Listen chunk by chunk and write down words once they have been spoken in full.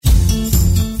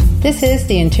This is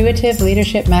the Intuitive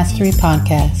Leadership Mastery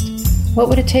Podcast. What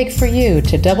would it take for you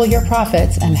to double your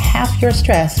profits and half your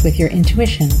stress with your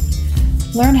intuition?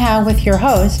 Learn how with your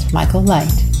host, Michael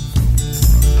Light.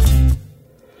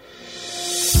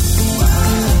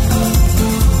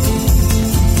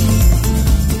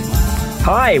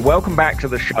 Hi, welcome back to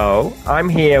the show. I'm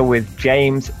here with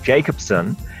James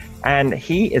Jacobson, and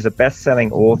he is a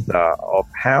best-selling author of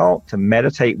How to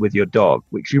Meditate with Your Dog,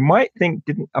 which you might think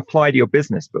didn't apply to your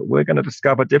business, but we're going to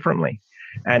discover differently.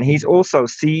 And he's also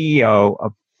CEO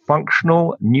of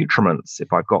Functional Nutriments,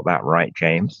 if I've got that right,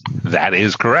 James. That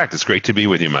is correct. It's great to be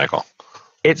with you, Michael.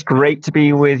 It's great to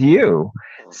be with you.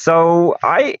 So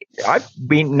I've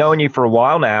been knowing you for a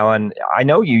while now, and I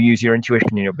know you use your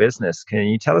intuition in your business. Can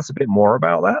you tell us a bit more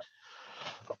about that?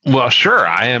 Well, sure.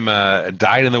 I am a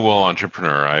dyed-in-the-wool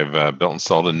entrepreneur. I've built and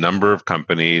sold a number of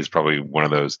companies, probably one of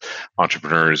those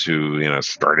entrepreneurs who,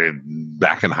 started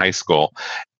back in high school.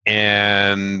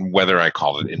 And whether I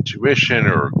call it intuition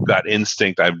or gut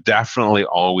instinct, I've definitely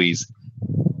always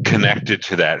connected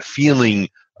to that feeling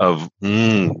of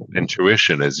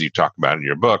intuition, as you talk about in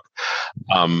your book,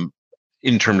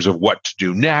 in terms of what to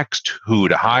do next, who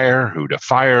to hire, who to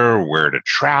fire, where to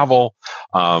travel.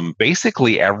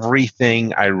 Basically,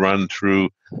 everything I run through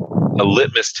a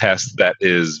litmus test that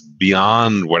is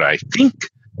beyond what I think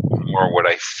or what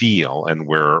I feel and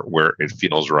where it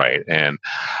feels right. And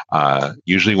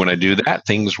usually when I do that,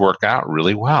 things work out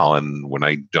really well. And when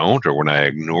I don't, or when I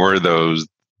ignore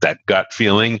that gut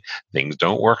feeling, things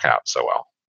don't work out so well.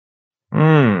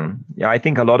 Yeah, I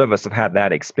think a lot of us have had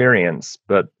that experience,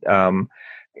 but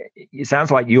it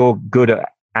sounds like you're good at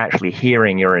actually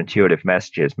hearing your intuitive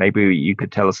messages. Maybe you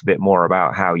could tell us a bit more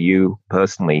about how you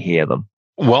personally hear them.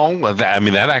 Well,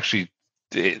 that actually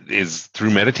is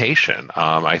through meditation.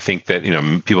 I think that,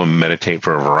 people meditate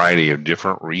for a variety of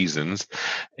different reasons,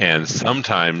 and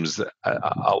sometimes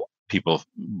people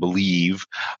believe,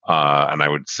 and I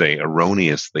would say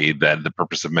erroneously, that the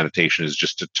purpose of meditation is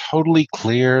just to totally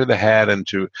clear the head and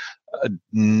to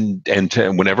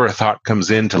whenever a thought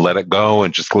comes in, to let it go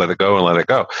and just let it go and let it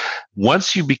go.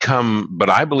 But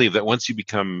I believe that once you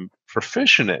become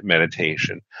proficient at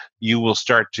meditation, you will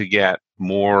start to get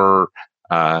more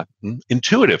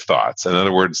intuitive thoughts. In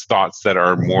other words, thoughts that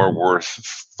are more worth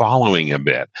following a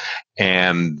bit.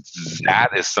 And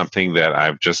that is something that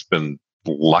I've just been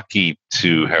lucky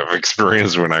to have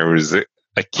experienced when I was a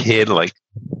kid, like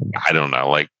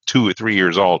 2 or 3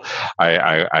 years old.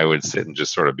 I would sit and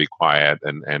just sort of be quiet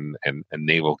and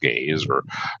navel gaze, or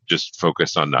just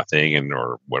focus on nothing,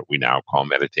 or what we now call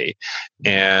meditate.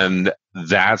 And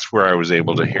that's where I was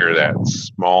able to hear that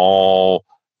small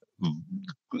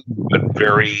but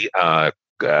very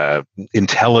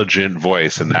intelligent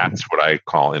voice, and that's what I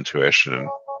call intuition.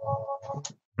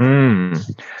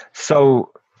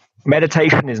 So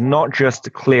meditation is not just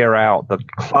to clear out the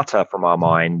clutter from our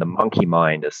mind, the monkey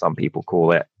mind, as some people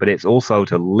call it, but it's also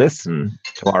to listen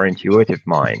to our intuitive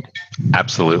mind.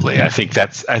 Absolutely. I think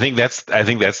that's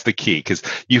the key, because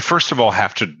you first of all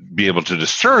have to be able to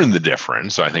discern the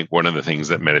difference. So I think one of the things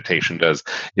that meditation does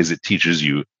is it teaches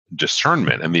you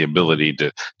discernment and the ability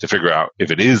to figure out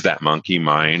if it is that monkey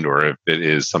mind, or if it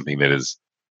is something that is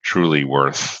truly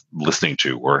worth listening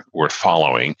to, worth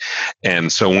following.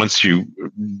 And so once you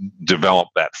develop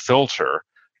that filter,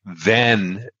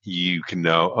 then you can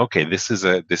know, okay, this is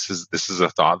a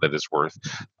thought that is worth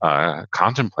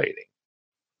contemplating.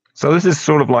 So this is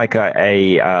sort of like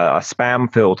a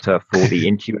spam filter for the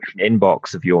intuition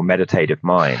inbox of your meditative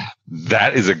mind.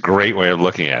 That is a great way of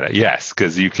looking at it. Yes,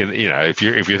 because you can, if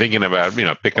you're thinking about,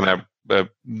 picking up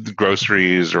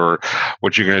groceries or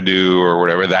what you're going to do or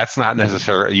whatever, that's not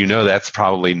necessarily, that's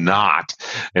probably not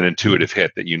an intuitive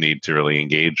hit that you need to really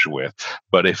engage with.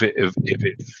 But if you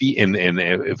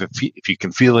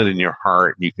can feel it in your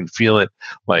heart, you can feel it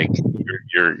like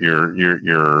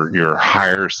your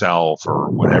higher self, or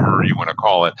whatever you want to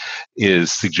call it, is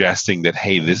suggesting that,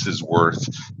 hey, this is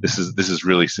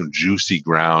really some juicy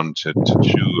ground to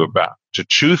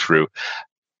chew through.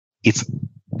 It's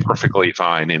perfectly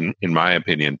fine, in my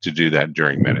opinion, to do that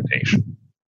during meditation.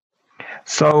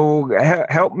 So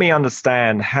help me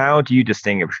understand, how do you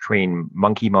distinguish between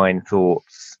monkey mind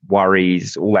thoughts,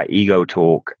 worries, all that ego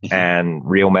talk, and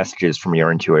real messages from your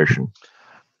intuition?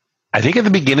 I think at the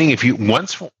beginning, if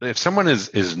someone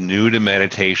is new to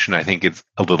meditation, I think it's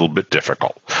a little bit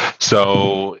difficult.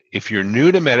 So if you're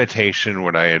new to meditation,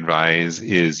 what I advise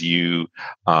is you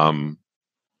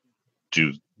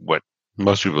do what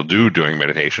most people do during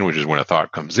meditation, which is when a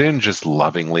thought comes in, just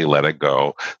lovingly let it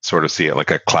go, sort of see it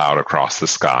like a cloud across the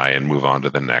sky and move on to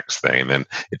the next thing. And then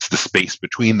it's the space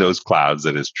between those clouds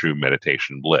that is true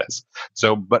meditation bliss.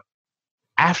 So, but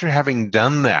after having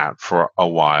done that for a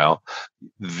while,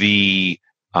 the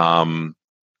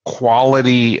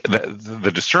quality,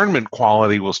 the discernment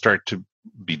quality will start to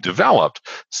be developed,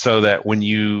 so that when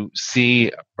you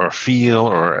see or feel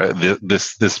or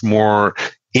this more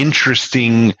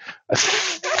interesting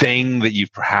thing that you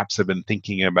perhaps have been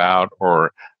thinking about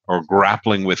or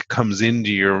grappling with comes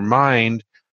into your mind,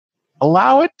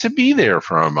 allow it to be there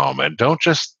for a moment. Don't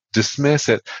just dismiss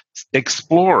it.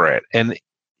 Explore it and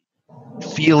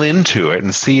feel into it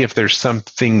and see if there's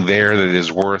something there that is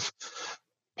worth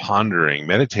pondering,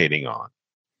 meditating on.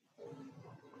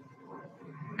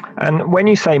 And when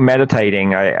you say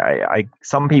meditating, I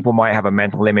some people might have a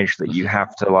mental image that you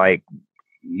have to, like,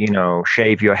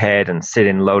 shave your head and sit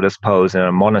in lotus pose in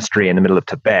a monastery in the middle of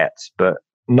Tibet, but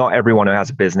not everyone who has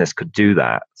a business could do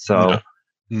that. So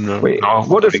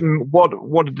what are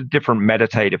the different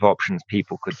meditative options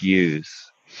people could use?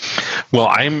 Well,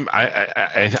 I'm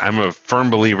a firm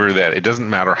believer that it doesn't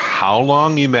matter how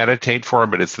long you meditate for,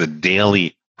 but it's the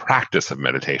daily practice of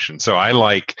meditation. So I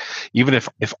like, even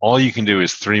if all you can do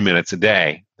is 3 minutes a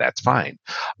day, that's fine.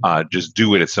 Just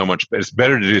do it. It's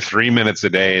better to do 3 minutes a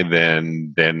day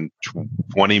than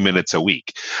 20 minutes a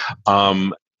week.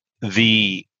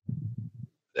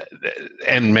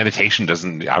 And meditation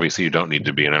doesn't, obviously you don't need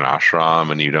to be in an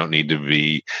ashram and you don't need to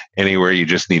be anywhere. You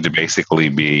just need to basically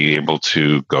be able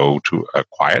to go to a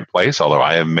quiet place. Although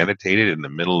I have meditated in the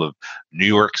middle of New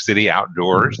York City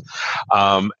outdoors,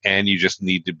 and you just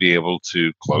need to be able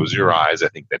to close your eyes. I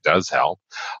think that does help.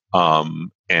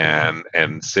 And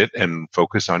sit and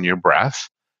focus on your breath.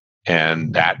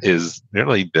 And that is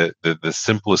really the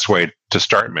simplest way to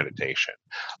start meditation.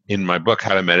 In my book,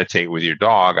 How to Meditate with Your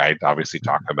Dog, I obviously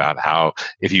talk about how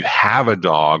if you have a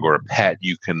dog or a pet,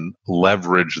 you can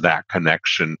leverage that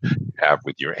connection you have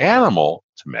with your animal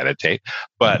to meditate.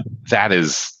 But that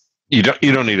is, you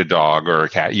don't need a dog or a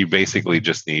cat. You basically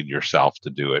just need yourself to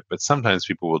do it. But sometimes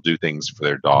people will do things for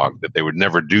their dog that they would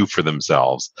never do for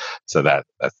themselves. So that's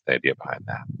the idea behind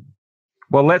that.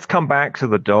 Well, let's come back to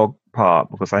the dog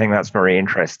part, because I think that's very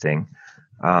interesting.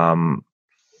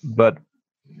 But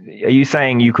are you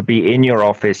saying you could be in your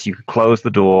office, you could close the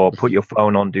door, put your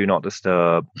phone on Do Not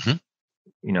Disturb,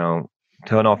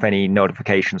 turn off any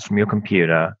notifications from your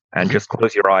computer, and just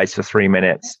close your eyes for 3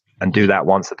 minutes and do that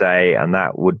once a day, and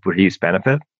that would produce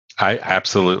benefit?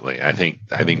 Absolutely. I think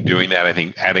doing that, I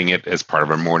think adding it as part of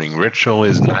a morning ritual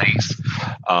is nice.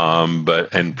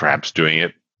 And perhaps doing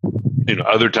it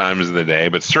other times of the day,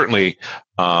 but certainly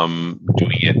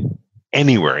doing it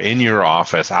anywhere, in your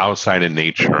office, outside in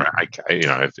nature.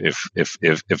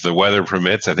 If the weather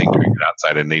permits, I think doing it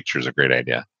outside in nature is a great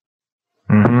idea.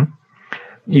 Mm-hmm.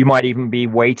 You might even be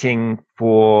waiting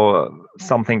for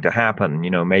something to happen.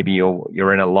 Maybe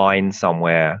you're in a line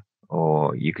somewhere,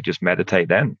 or you could just meditate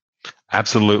then.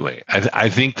 Absolutely. I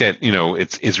think that,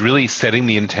 it's really setting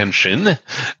the intention,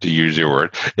 to use your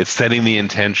word. It's setting the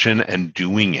intention and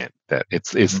doing it. That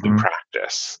it's the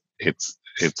practice.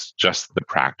 It's just the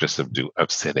practice of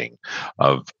sitting,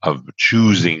 of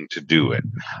choosing to do it.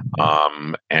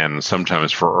 And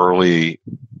sometimes for early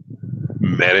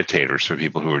meditators, for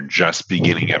people who are just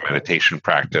beginning a meditation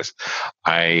practice,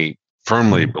 I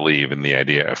firmly believe in the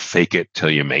idea of fake it till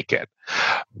you make it.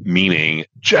 Meaning,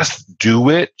 just do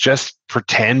it. Just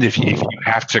pretend if you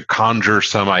have to conjure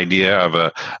some idea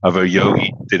of a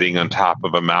yogi sitting on top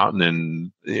of a mountain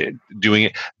and doing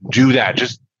it. Do that.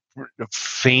 Just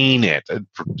feign it.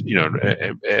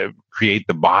 Create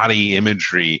the body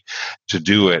imagery to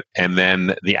do it, and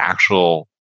then the actual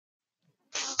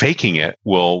faking it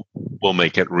will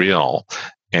make it real.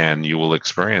 And you will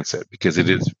experience it, because it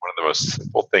is one of the most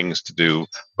simple things to do,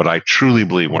 but I truly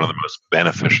believe one of the most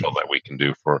beneficial that we can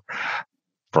do for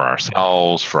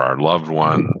ourselves, for our loved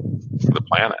one, for the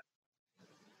planet.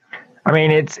 I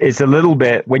mean, it's a little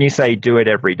bit, when you say do it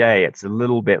every day, it's a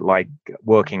little bit like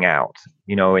working out.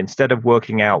 Instead of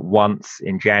working out once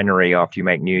in January after you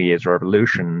make New Year's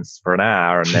resolutions for an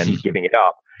hour and then giving it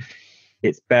up,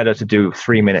 it's better to do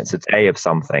 3 minutes a day of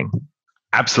something.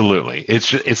 Absolutely.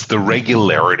 It's the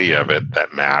regularity of it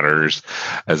that matters,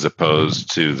 as opposed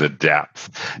to the depth.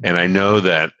 And I know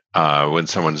that when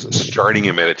someone's starting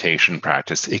a meditation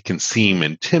practice, it can seem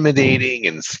intimidating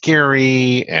and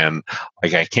scary, and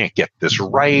like, I can't get this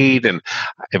right. And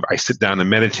if I sit down and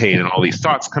meditate and all these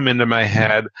thoughts come into my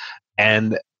head,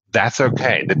 and that's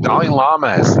okay. The Dalai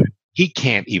Lama has said he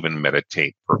can't even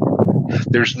meditate perfectly.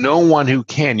 There's no one who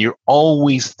can. You're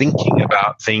always thinking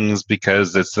about things,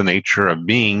 because it's the nature of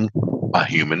being a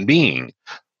human being.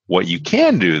 What you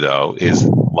can do, though, is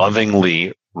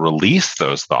lovingly release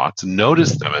those thoughts,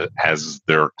 notice them as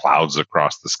there are clouds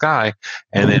across the sky,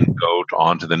 and then go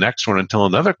on to the next one until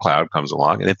another cloud comes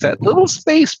along. And it's that little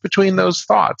space between those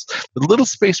thoughts, the little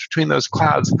space between those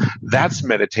clouds, that's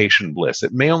meditation bliss.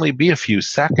 It may only be a few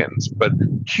seconds, but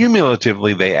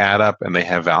cumulatively they add up and they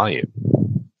have value.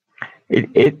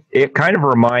 It kind of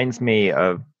reminds me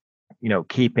of,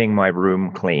 keeping my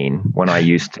room clean when I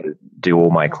used to do all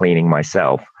my cleaning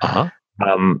myself.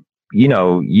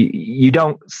 You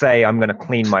don't say, I'm going to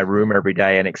clean my room every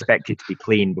day and expect it to be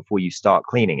clean before you start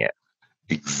cleaning it.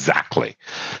 Exactly.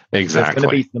 There's going to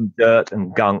be some dirt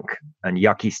and gunk and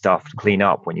yucky stuff to clean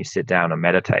up when you sit down and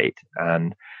meditate.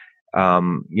 And,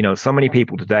 so many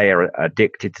people today are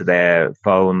addicted to their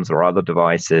phones or other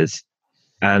devices,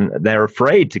 and they're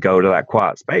afraid to go to that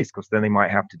quiet space because then they might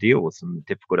have to deal with some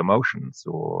difficult emotions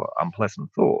or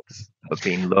unpleasant thoughts that have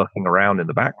been lurking around in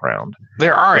the background.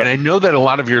 There are, and I know that a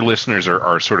lot of your listeners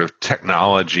are sort of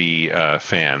technology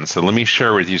fans. So let me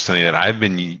share with you something that I've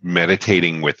been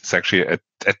meditating with. It's actually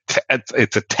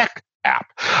it's a tech app.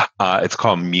 It's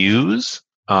called Muse.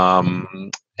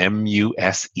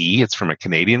 Muse. It's from a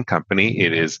Canadian company.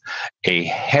 It is a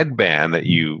headband that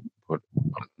you put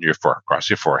across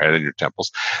your forehead and your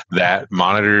temples that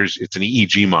monitors. It's an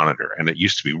EEG monitor, and it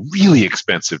used to be really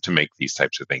expensive to make these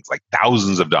types of things, like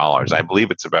thousands of dollars. I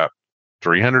believe it's about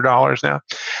 $300 now,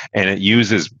 and it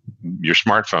uses your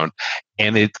smartphone,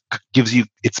 and it gives you,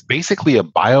 it's basically a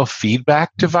biofeedback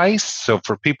device. So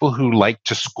for people who like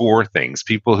to score things,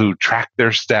 people who track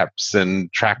their steps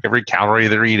and track every calorie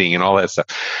they're eating and all that stuff,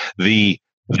 this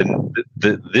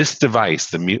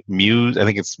device, the Muse, I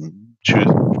think it's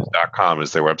choose.com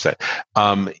is their website,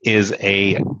 is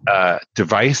a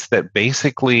device that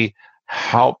basically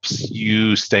helps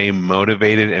you stay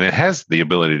motivated, and it has the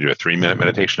ability to do a 3-minute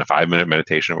meditation, a 5-minute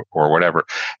meditation, or whatever.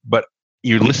 But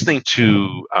you're listening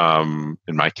to,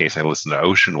 in my case, I listen to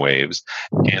ocean waves,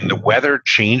 and the weather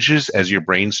changes as your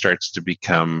brain starts to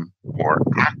become more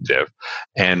active.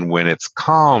 And when it's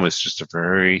calm, it's just a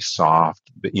very soft,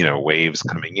 waves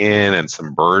coming in and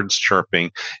some birds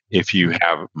chirping. If you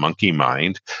have monkey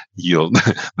mind, the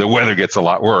weather gets a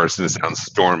lot worse, and it sounds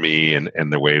stormy,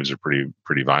 and the waves are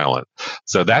pretty violent.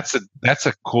 So that's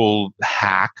a cool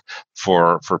hack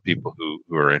for people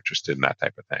who are interested in that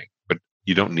type of thing. But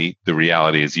the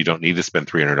reality is you don't need to spend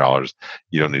 $300.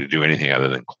 You don't need to do anything other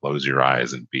than close your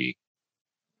eyes and be.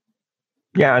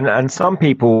 Yeah. And some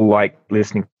people like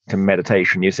listening to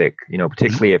meditation music,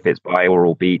 particularly if it's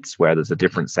binaural beats where there's a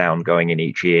different sound going in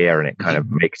each ear, and it kind of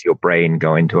makes your brain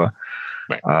go into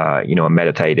a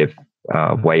meditative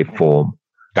waveform.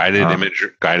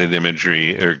 Guided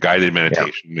imagery or guided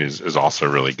meditation is also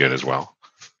really good as well.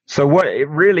 So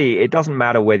it doesn't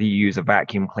matter whether you use a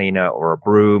vacuum cleaner or a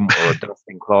broom or a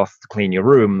dusting cloth to clean your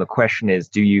room. The question is,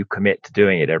 do you commit to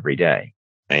doing it every day?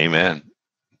 Amen.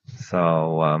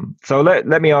 So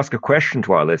let me ask a question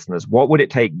to our listeners. What would it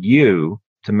take you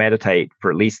to meditate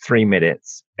for at least 3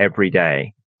 minutes every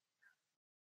day?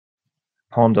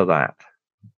 Ponder that.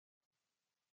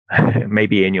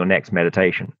 Maybe in your next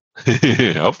meditation.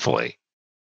 Hopefully.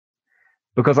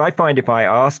 Because I find if I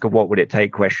ask a what would it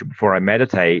take question before I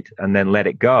meditate and then let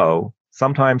it go,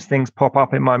 sometimes things pop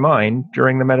up in my mind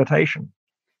during the meditation.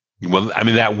 Well, I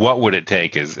mean, that what would it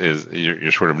take is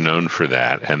you're sort of known for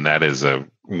that. And that is a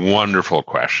wonderful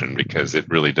question, because it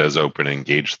really does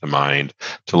engage the mind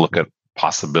to look at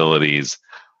possibilities.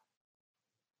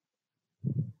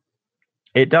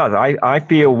 It does. I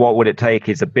feel what would it take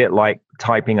is a bit like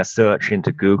typing a search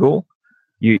into Google.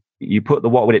 You put the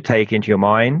what would it take into your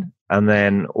mind, and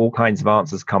then all kinds of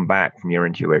answers come back from your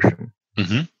intuition.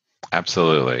 Mm-hmm.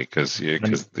 Absolutely, because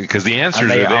the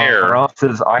answers are there. Are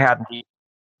answers I hadn't.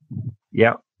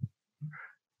 Yeah,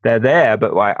 they're there,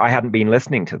 but I hadn't been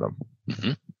listening to them.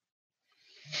 Mm-hmm.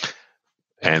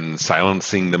 And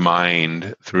silencing the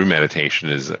mind through meditation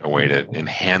is a way to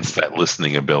enhance that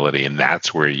listening ability, and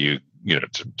that's where to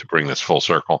bring this full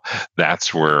circle,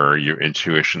 that's where your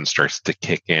intuition starts to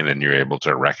kick in, and you're able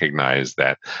to recognize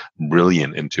that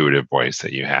brilliant intuitive voice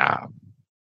that you have,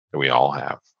 that we all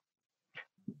have.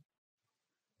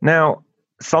 Now,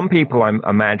 some people I'm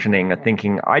imagining are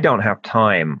thinking, I don't have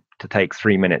time to take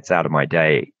 3 minutes out of my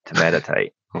day to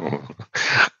meditate. You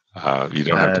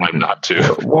don't have time not to.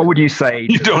 What would you say?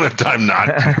 You don't have time not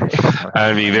to.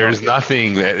 I mean, there's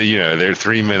nothing that, there's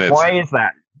 3 minutes. Why is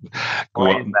that?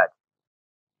 Why is that?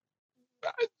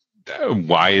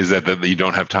 Why is that you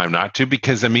don't have time not to?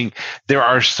 Because I mean, there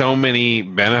are so many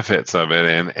benefits of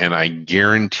it, and I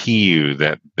guarantee you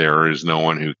that there is no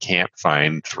one who can't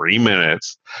find 3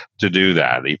 minutes to do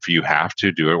that. If you have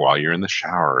to do it while you're in the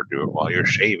shower, do it while you're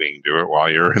shaving, do it while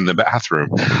you're in the bathroom,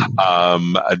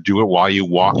 do it while you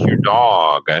walk your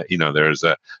dog.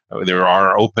 There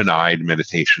are open-eyed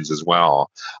meditations as well.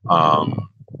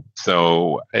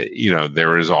 So,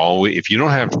 there is always, if you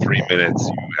don't have 3 minutes,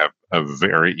 you have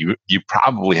you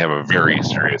probably have a very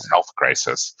serious health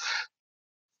crisis.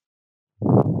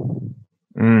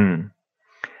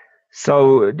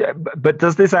 So, but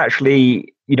does this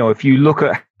actually, if you look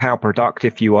at how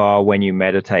productive you are when you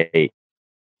meditate,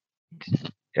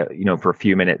 for a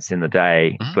few minutes in the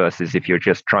day versus if you're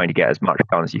just trying to get as much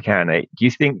done as you can, do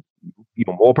you think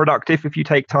you're more productive if you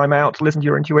take time out to listen to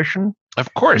your intuition?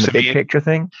 Of course, the big picture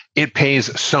thing. It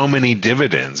pays so many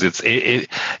dividends.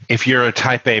 If you're a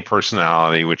type A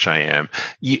personality, which I am,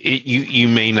 you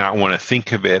may not want to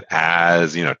think of it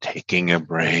as taking a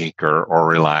break or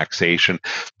relaxation.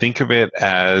 Think of it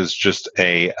as just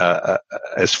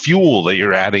as fuel that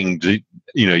you're adding to.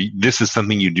 This is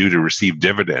something you do to receive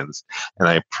dividends, and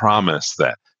I promise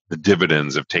that the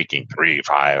dividends of taking 3,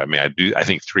 5, I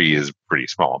think 3 is pretty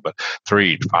small, but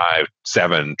 3, 5,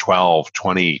 7, 12,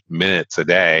 20 minutes a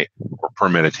day or per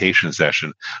meditation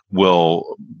session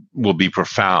will be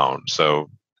profound. So,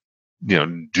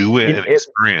 do it and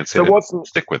experience it and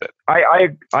stick with it.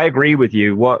 I agree with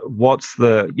you. What's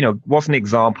an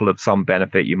example of some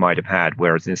benefit you might have had,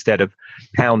 whereas instead of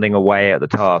pounding away at the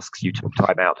tasks, you took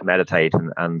time out to meditate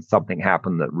and something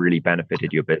happened that really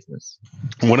benefited your business?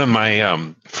 One of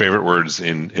my favorite words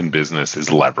in business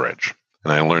is leverage.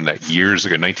 And I learned that years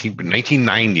ago,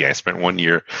 1990. I spent 1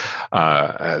 year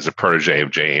as a protege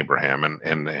of Jay Abraham,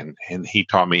 and he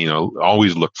taught me,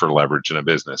 always look for leverage in a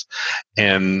business.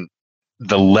 And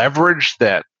the leverage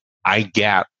that I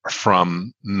get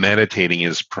from meditating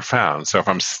is profound. So if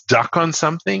I'm stuck on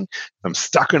something, if I'm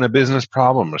stuck in a business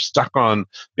problem or stuck on,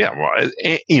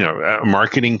 a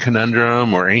marketing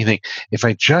conundrum or anything, if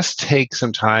I just take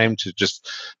some time to just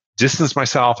distance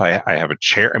myself, I have a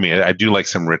chair. I do like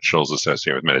some rituals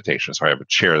associated with meditation. So I have a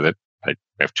chair that I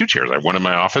have 2 chairs. I have one in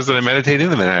my office that I meditate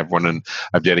in, and then I have one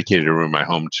I've dedicated a room in my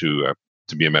home to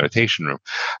be a meditation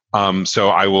room. So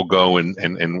I will go and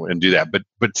do that.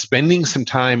 But spending some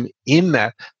time in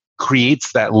that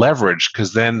creates that leverage,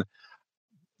 because then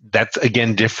that's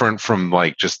again different from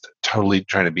like just totally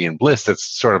trying to be in bliss. That's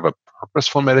sort of a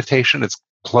purposeful meditation. It's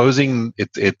closing.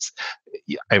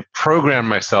 I've programmed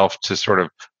myself to sort of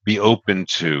be open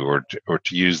to, or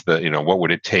to use the, what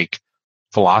would it take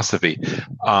philosophy,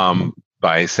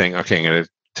 by saying, okay, I'm going to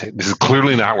this is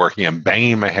clearly not working. I'm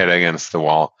banging my head against the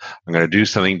wall. I'm going to do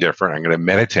something different. I'm going to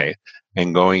meditate,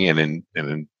 and going in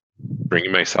and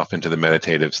bringing myself into the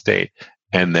meditative state.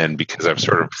 And then, because I've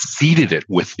sort of seeded it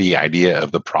with the idea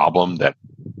of the problem that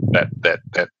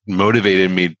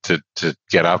motivated me to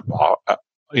get up,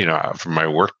 from my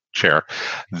work chair,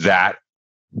 that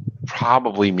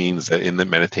probably means that in the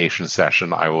meditation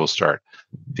session, I will start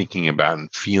thinking about and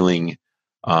feeling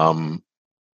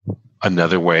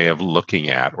another way of looking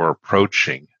at or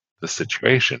approaching the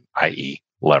situation, i.e.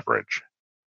 leverage.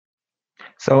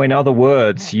 So in other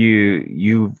words,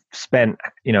 you've spent,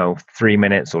 3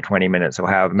 minutes or 20 minutes or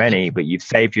however many, but you've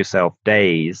saved yourself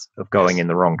days of going in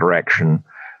the wrong direction.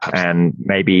 Absolutely. And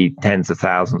maybe tens of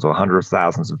thousands or hundreds of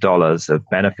thousands of dollars of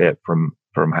benefit from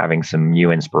having some new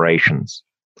inspirations.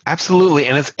 Absolutely.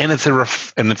 And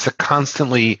it's a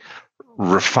constantly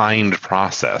refined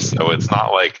process. So it's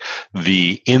not like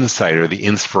the insight or the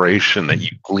inspiration that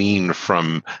you glean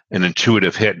from an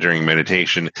intuitive hit during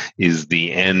meditation is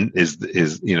the end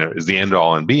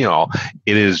all and be all.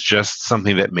 It is just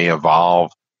something that may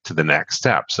evolve to the next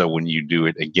step. So when you do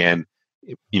it again,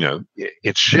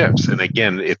 it shifts. And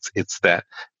again, it's that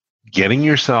getting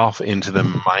yourself into the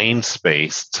mind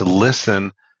space to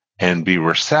listen and be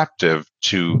receptive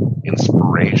to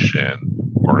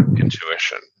inspiration or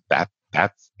intuition.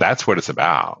 That's what it's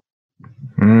about.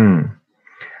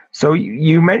 So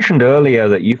you mentioned earlier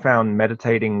that you found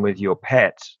meditating with your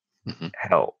pet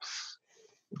helps.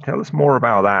 Tell us more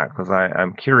about that, because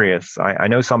I'm curious. I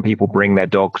know some people bring their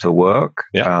dog to work.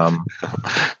 Yeah. In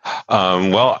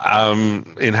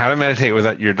How to Meditate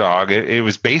with Your Dog, it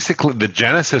was basically the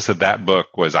genesis of that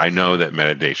book was, I know that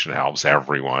meditation helps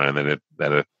everyone, and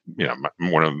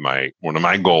one of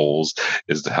my goals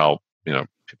is to help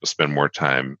people spend more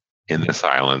time in the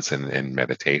silence and in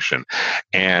meditation.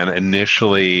 And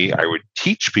initially, I would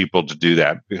teach people to do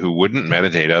that who wouldn't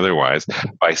meditate otherwise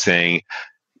by saying,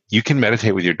 you can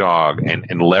meditate with your dog and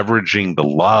leveraging the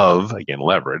love, again,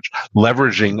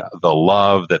 leveraging the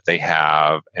love that they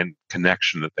have and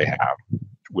connection that they have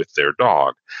with their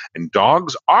dog. And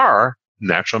dogs are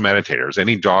natural meditators.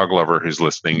 Any dog lover who's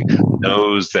listening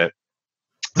knows that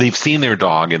they've seen their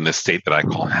dog in this state that I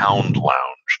call hound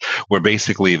lounge, where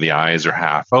basically the eyes are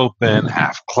half open,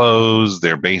 half closed.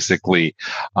 They're basically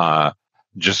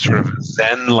just sort of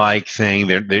Zen-like thing.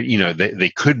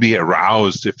 They could be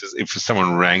aroused if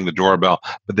someone rang the doorbell,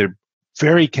 but they're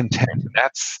very content. And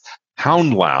that's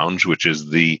hound lounge, which is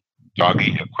the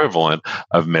doggy equivalent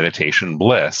of meditation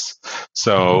bliss.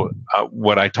 So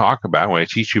what I talk about, what I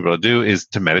teach people to do is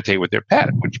to meditate with their pet,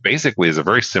 which basically is a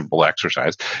very simple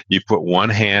exercise. You put one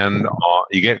hand on,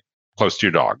 you get close to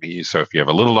your dog. So if you have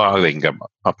a little dog, they can come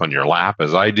up on your lap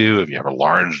as I do. If you have a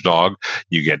large dog,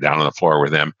 you get down on the floor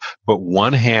with them. Put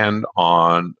one hand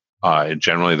on,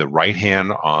 generally the right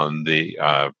hand on the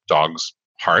dog's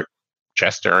heart,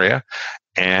 chest area,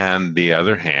 and the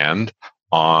other hand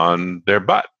on their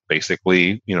butt.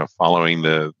 Basically, following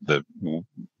the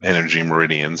energy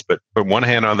meridians, but put one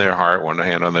hand on their heart, one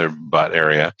hand on their butt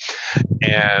area,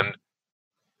 and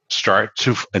start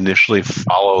to initially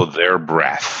follow their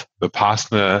breath.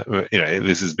 Vipassana,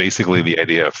 this is basically the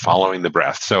idea of following the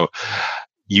breath. So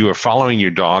you are following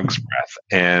your dog's breath,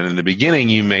 and in the beginning,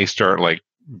 you may start like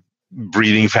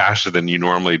breathing faster than you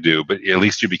normally do, but at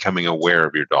least you're becoming aware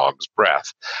of your dog's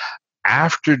breath.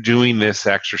 After doing this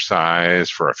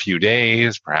exercise for a few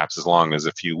days, perhaps as long as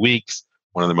a few weeks,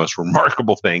 one of the most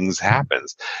remarkable things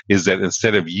happens is that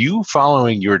instead of you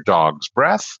following your dog's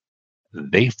breath,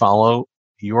 they follow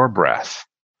your breath.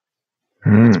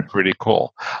 It's pretty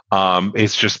cool.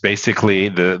 It's just basically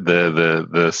the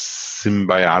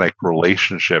symbiotic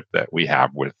relationship that we have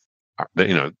with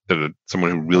that someone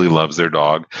who really loves their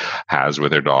dog has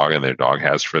with their dog, and their dog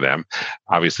has for them.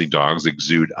 Obviously, dogs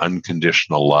exude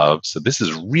unconditional love, so this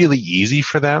is really easy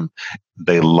for them.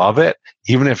 They love it,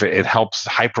 even if it helps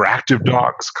hyperactive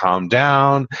dogs calm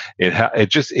down. It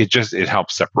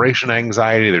helps separation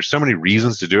anxiety. There's so many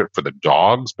reasons to do it for the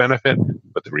dog's benefit,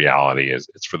 but the reality is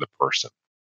it's for the person.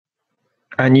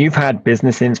 And you've had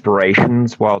business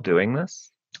inspirations while doing this?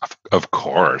 Of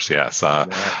course, yes. I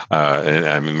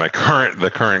mean,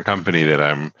 the current company that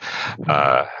I'm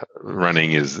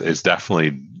running is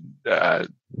definitely a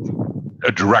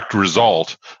direct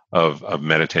result of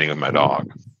meditating with my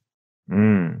dog.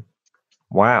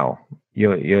 Wow,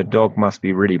 your dog must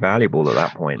be really valuable at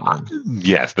that point.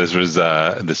 Yes, this was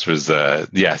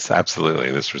yes,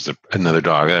 absolutely. This was another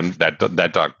dog, and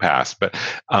that dog passed. But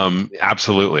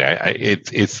absolutely,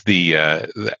 it's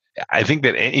the. I think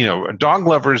that dog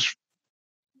lovers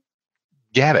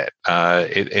get it,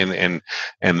 and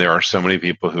there are so many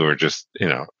people who are just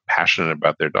passionate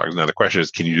about their dogs. Now the question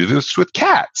is, can you do this with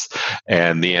cats?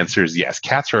 And the answer is yes.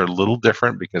 Cats are a little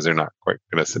different because they're not quite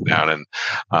going to sit down, and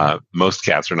most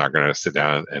cats are not going to sit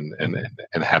down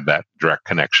and have that direct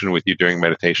connection with you during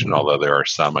meditation. Although there are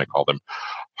some, I call them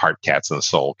heart cats and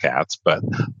soul cats, but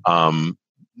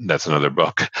that's another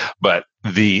book. But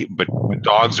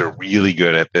dogs are really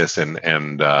good at this, and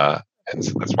so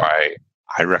that's why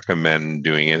I recommend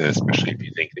doing it, especially if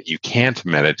you think that you can't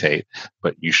meditate,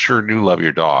 but you sure do love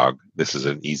your dog. This is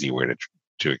an easy way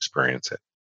to experience it.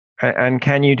 And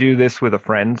can you do this with a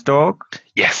friend's dog?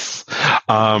 Yes.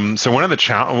 So one of the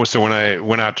challenges. So when I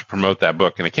went out to promote that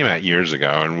book, and it came out years ago,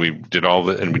 and we did all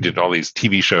these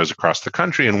TV shows across the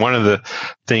country, and one of the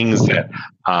things that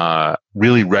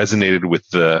really resonated with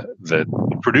the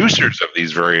producers of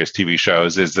these various TV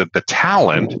shows is that the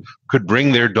talent could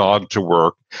bring their dog to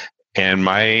work. And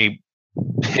my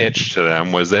pitch to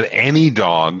them was that any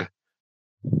dog,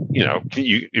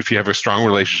 if you have a strong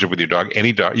relationship with your dog,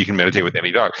 any dog, you can meditate with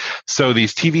any dog. So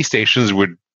these TV stations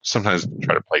would sometimes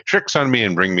try to play tricks on me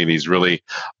and bring me these really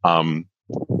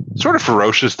sort of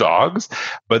ferocious dogs.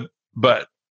 But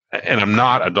and I'm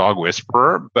not a dog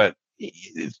whisperer, but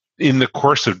in the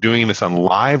course of doing this on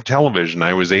live television,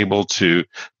 I was able to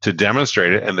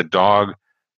demonstrate it, and the dog.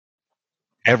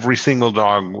 Every single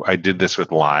dog I did this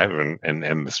with live,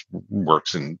 and this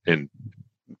works in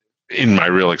my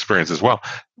real experience as well,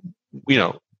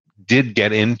 did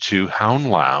get into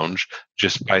hound lounge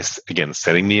just by, again,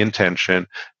 setting the intention,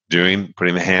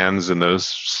 putting the hands in those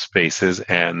spaces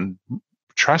and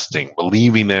trusting,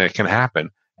 believing that it can happen.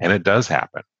 And it does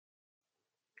happen.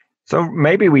 So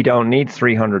maybe we don't need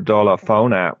 $300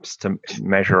 phone apps to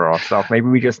measure our stuff. Maybe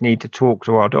we just need to talk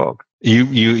to our dog.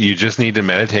 You just need to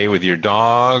meditate with your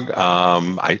dog.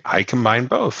 I combine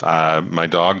both. My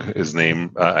dog is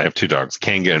named, I have two dogs,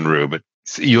 Kanga and Rue, but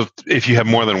if you have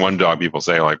more than one dog, people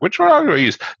say like, which dog do I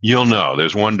use? You'll know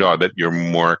there's one dog that you're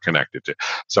more connected to.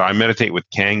 So I meditate with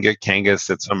Kanga. Kanga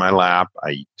sits on my lap.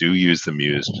 I do use the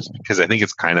Muse just because I think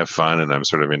it's kind of fun, and I'm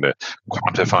sort of into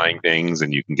quantifying things,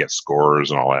 and you can get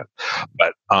scores and all that.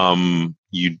 But the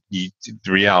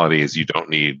reality is you don't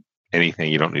need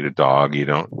anything. You don't need a dog. You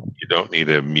don't need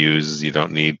a Muse. You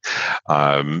don't need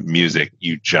music.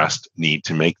 You just need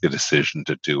to make the decision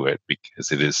to do it,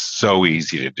 because it is so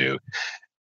easy to do,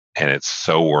 and it's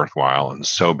so worthwhile and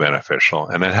so beneficial,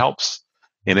 and it helps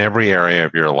in every area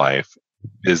of your life: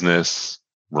 business,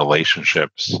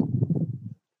 relationships,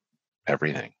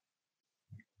 everything.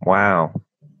 Wow.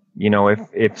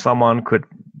 If someone could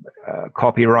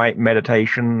copyright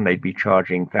meditation, they'd be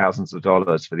charging thousands of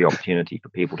dollars for the opportunity for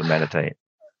people to meditate.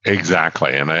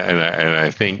 Exactly, and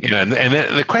I think, and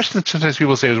the question that sometimes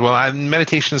people say is, well,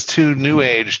 meditation is too new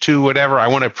age, too whatever. I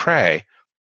want to pray.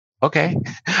 Okay,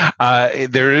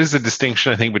 there is a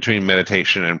distinction, I think, between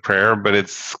meditation and prayer, but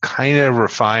it's kind of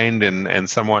refined and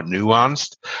somewhat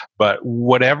nuanced. But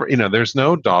whatever, there's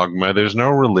no dogma, there's no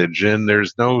religion,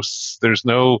 there's no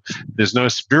spiritual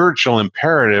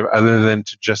imperative other than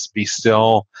to just be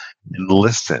still and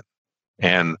listen.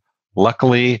 And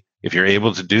luckily, if you're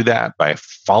able to do that by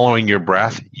following your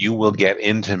breath, you will get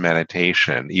into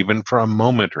meditation, even for a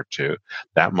moment or two.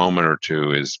 That moment or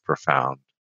two is profound.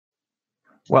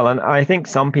 Well, and I think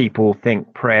some people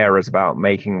think prayer is about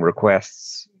making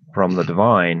requests from the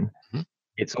divine. Mm-hmm.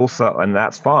 It's also, and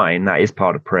that's fine, that is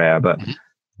part of prayer, but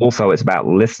also it's about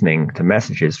listening to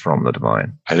messages from the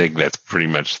divine. I think that's pretty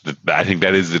much I think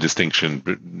that is the distinction.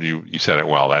 You said it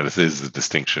well. That is the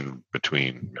distinction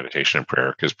between meditation and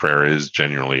prayer, because prayer is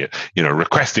genuinely,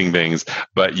 requesting things,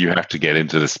 but you have to get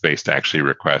into the space to actually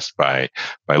request by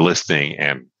listening,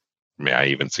 and may I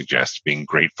even suggest being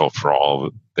grateful for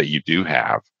all that you do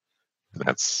have.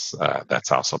 That's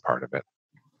also part of it.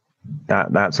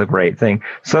 That's a great thing.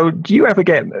 So do you ever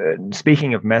get,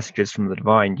 speaking of messages from the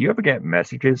divine, do you ever get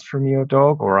messages from your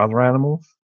dog or other animals?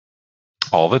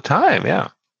 All the time, yeah.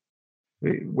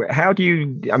 How do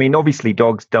you, obviously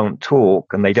dogs don't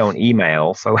talk and they don't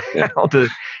email. So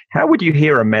how would you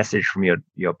hear a message from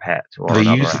your pet or another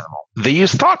animal? They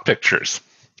use thought pictures.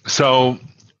 So,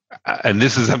 and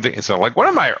this is something, so like one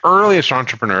of my earliest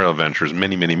entrepreneurial ventures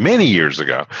many, many, many years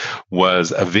ago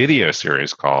was a video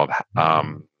series called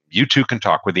You Two Can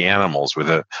Talk with the Animals, with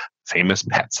a famous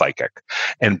pet psychic.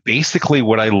 And basically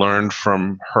what I learned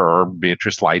from her,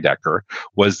 Beatrice Leidecker,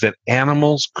 was that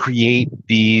animals create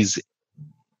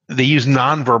they use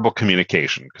nonverbal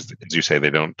communication, because, as you say, they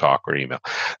don't talk or email.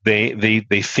 They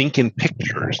think in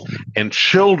pictures, and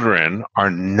children are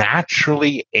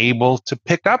naturally able to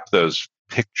pick up those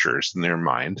pictures in their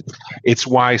mind. It's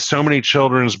why so many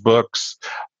children's books,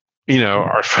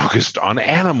 are focused on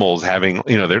animals having,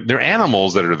 they're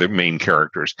animals that are the main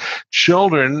characters.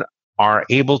 Children are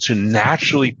able to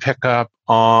naturally pick up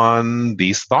on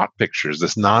these thought pictures,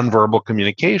 this nonverbal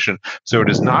communication. So it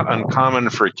is not uncommon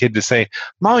for a kid to say,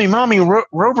 Mommy,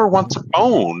 Rover wants a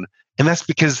bone. And that's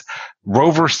because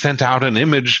Rover sent out an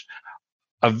image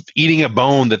of eating a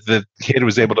bone that the kid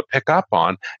was able to pick up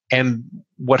on. And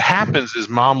what happens is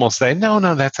mom will say, no,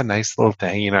 that's a nice little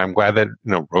thing. I'm glad that,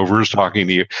 Rover's talking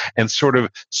to you, and sort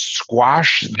of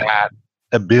squash that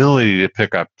ability to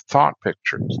pick up thought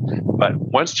pictures. But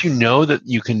once you know that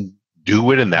you can do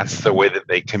it, and that's the way that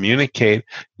they communicate,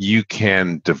 you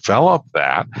can develop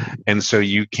that. And so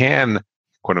you can,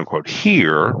 quote unquote,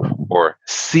 hear or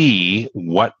see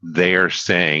what they're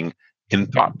saying in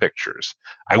thought pictures.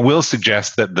 I will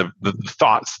suggest that the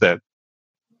thoughts that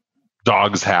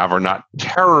dogs have are not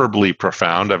terribly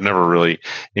profound. I've never really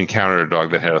encountered a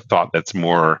dog that had a thought that's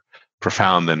more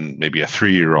profound than maybe a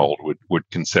 3-year-old would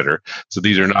consider. So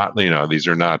these are not,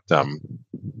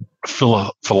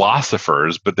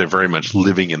 philosophers, but they're very much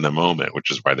living in the moment, which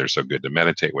is why they're so good to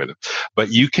meditate with them.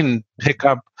 But you can pick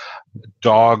up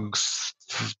dogs,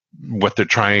 what they're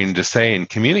trying to say and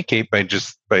communicate by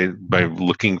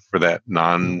looking for that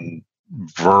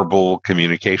non-verbal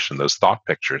communication, those thought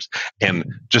pictures. And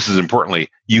just as importantly,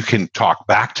 you can talk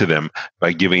back to them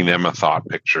by giving them a thought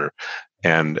picture,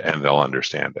 and they'll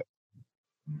understand it.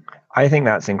 I think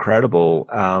that's incredible.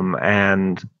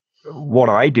 And what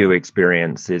I do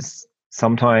experience is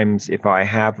sometimes if I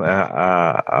have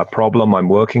a problem I'm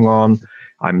working on,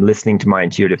 I'm listening to my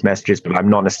intuitive messages, but I'm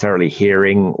not necessarily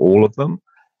hearing all of them.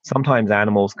 Sometimes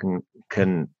animals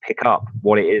can pick up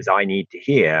what it is I need to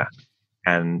hear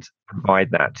and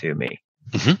provide that to me.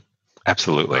 Mm-hmm.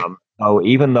 Absolutely. So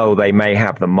even though they may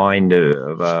have the mind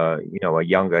of a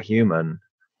younger human,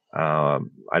 I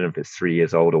don't know if it's 3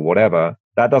 years old or whatever,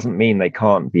 that doesn't mean they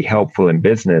can't be helpful in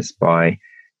business by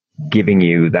giving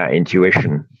you that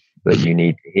intuition that you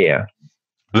need to hear.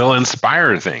 They'll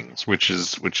inspire things, which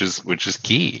is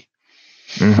key.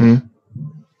 Mm-hmm.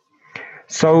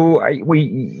 So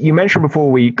you mentioned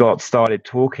before we got started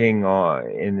talking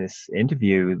in this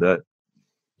interview that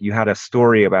you had a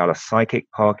story about a psychic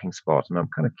parking spot, and I'm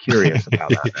kind of curious about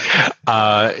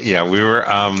that. Yeah, we were.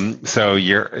 So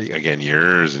years and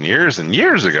years and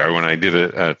years ago, when I did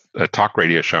a talk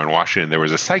radio show in Washington, there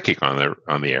was a psychic on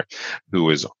the air who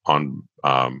was on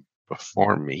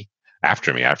before me,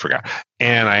 after me, I forgot.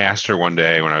 And I asked her one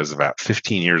day when I was about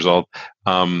 15 years old,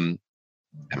 "Am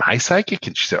I psychic?"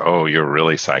 And she said, "Oh, you're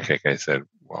really psychic." I said,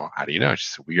 "Well, how do you know?" She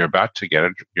said, "Well, you're about to get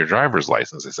your driver's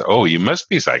license." I said, "Oh, you must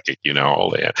be psychic, all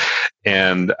that."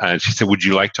 And she said, "Would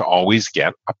you like to always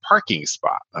get a parking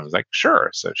spot?" I was like, "Sure."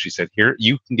 So she said, "Here,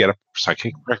 you can get a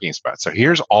psychic parking spot. So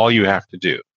here's all you have to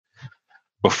do.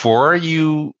 Before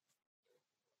you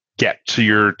get to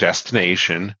your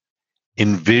destination,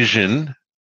 envision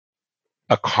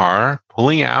a car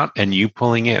pulling out and you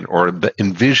pulling in, or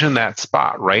envision that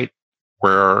spot right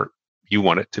where you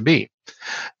want it to be."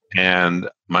 And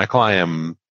Michael, I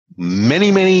am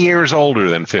many, many years older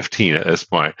than 15 at this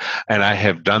point, and I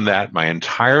have done that my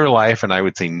entire life. And I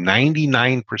would say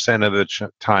 99% of the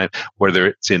time, whether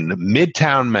it's in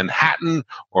Midtown Manhattan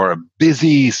or a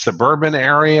busy suburban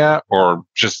area or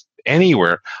just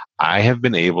anywhere, I have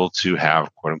been able to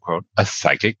have, quote unquote, a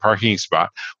psychic parking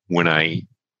spot when I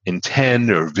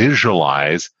intend or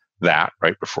visualize that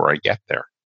right before I get there.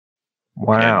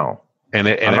 Wow. And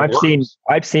I've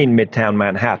seen Midtown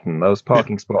Manhattan. Those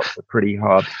parking spots are pretty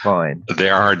hard to find. They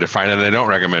are hard to find, and I don't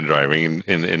recommend driving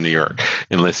in New York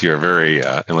unless you're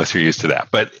unless you're used to that.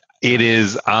 But it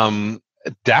is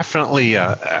definitely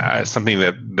something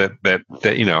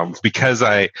that because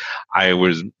I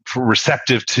was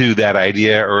receptive to that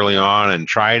idea early on and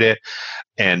tried it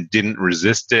and didn't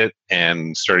resist it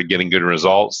and started getting good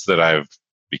results, that I've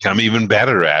become even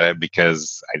better at it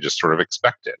because I just sort of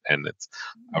expect it. And it's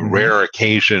a rare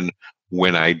occasion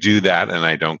when I do that and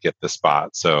I don't get the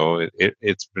spot. So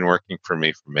it's been working for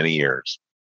me for many years.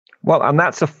 Well, and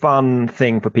that's a fun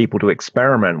thing for people to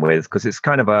experiment with, because it's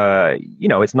kind of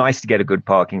it's nice to get a good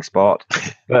parking spot.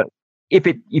 But if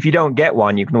you don't get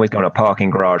one, you can always go in a parking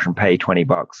garage and pay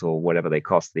 $20 or whatever they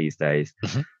cost these days.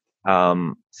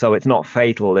 Mm-hmm. So it's not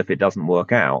fatal if it doesn't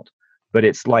work out. But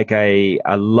it's like a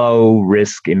low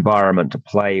risk environment to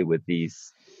play with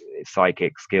these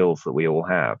psychic skills that we all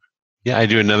have. Yeah, I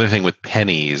do another thing with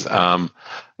pennies.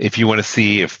 If you want to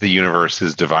see if the universe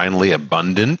is divinely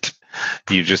abundant,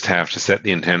 you just have to set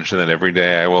the intention that every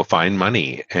day I will find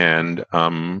money and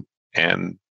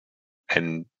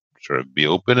sort of be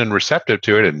open and receptive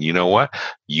to it. And you know what?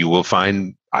 You will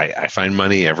find, I find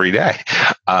money every day.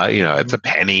 It's a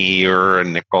penny or a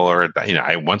nickel or,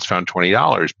 I once found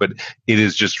 $20, but it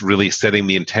is just really setting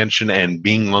the intention and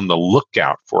being on the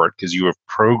lookout for it, because you have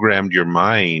programmed your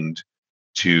mind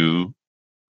to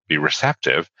be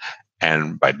receptive.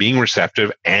 And by being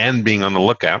receptive and being on the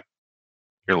lookout,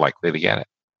 you're likely to get it.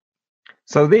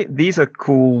 So these are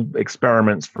cool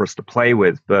experiments for us to play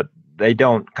with, but they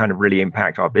don't kind of really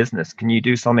impact our business. Can you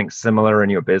do something similar in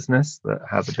your business that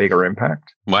has a bigger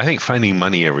impact? Well, I think finding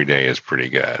money every day is pretty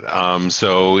good.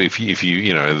 So if you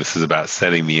this is about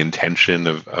setting the intention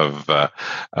of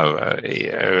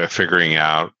figuring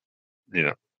out,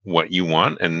 what you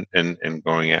want and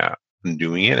going out and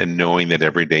doing it and knowing that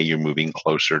every day you're moving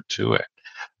closer to it.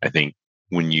 I think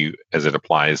as it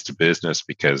applies to business,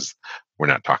 because we're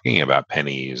not talking about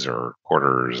pennies or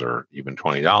quarters or even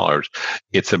 $20.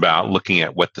 It's about looking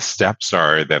at what the steps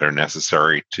are that are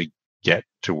necessary to get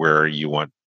to where you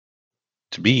want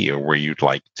to be or where you'd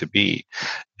like to be.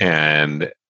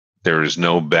 And there is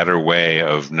no better way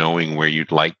of knowing where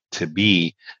you'd like to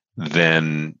be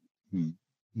than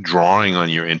drawing on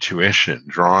your intuition,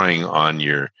 drawing on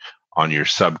your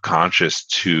subconscious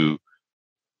to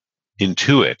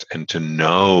intuit and to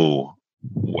know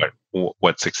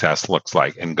what success looks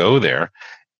like and go there,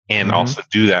 and also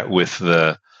do that with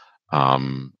the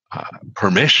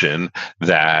permission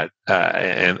that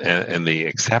and the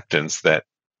acceptance that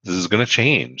this is going to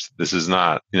change. This is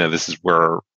not, this is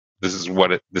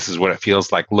what it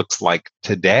feels like, looks like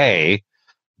today,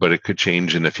 but it could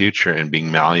change in the future, and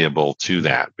being malleable to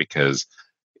that, because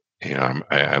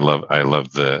I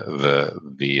love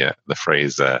the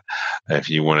phrase, if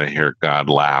you want to hear God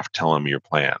laugh, tell him your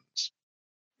plans.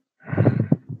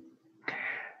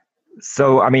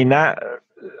 So, that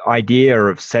idea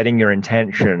of setting your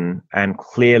intention and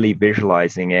clearly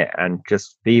visualizing it and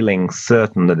just feeling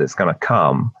certain that it's going to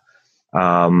come,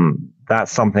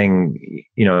 That's something,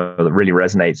 that really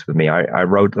resonates with me. I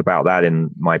wrote about that in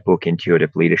my book,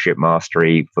 Intuitive Leadership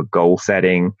Mastery, for goal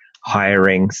setting,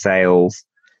 hiring, sales.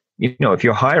 If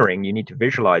you're hiring, you need to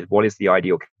visualize what is the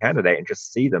ideal candidate and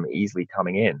just see them easily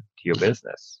coming in to your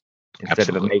business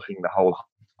instead of making the whole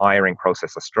hiring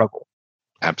process a struggle.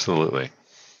 Absolutely.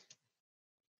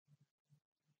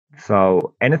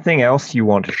 So anything else you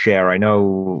want to share? I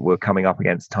know we're coming up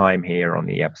against time here on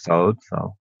the episode.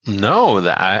 So no,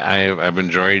 I've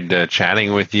enjoyed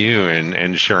chatting with you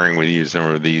and sharing with you some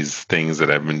of these things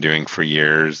that I've been doing for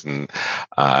years. And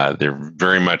they're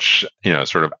very much,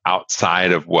 sort of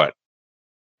outside of what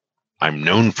I'm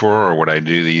known for or what I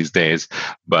do these days.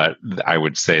 But I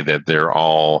would say that they're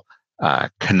all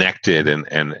connected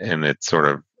and it's sort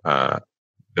of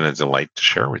been a delight to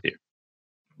share with you.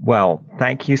 Well,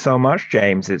 thank you so much,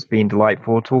 James. It's been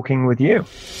delightful talking with you.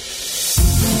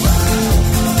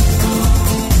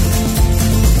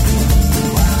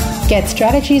 Get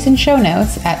strategies and show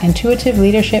notes at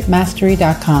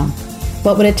intuitiveleadershipmastery.com.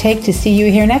 What would it take to see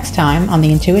you here next time on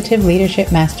the Intuitive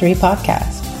Leadership Mastery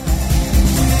podcast?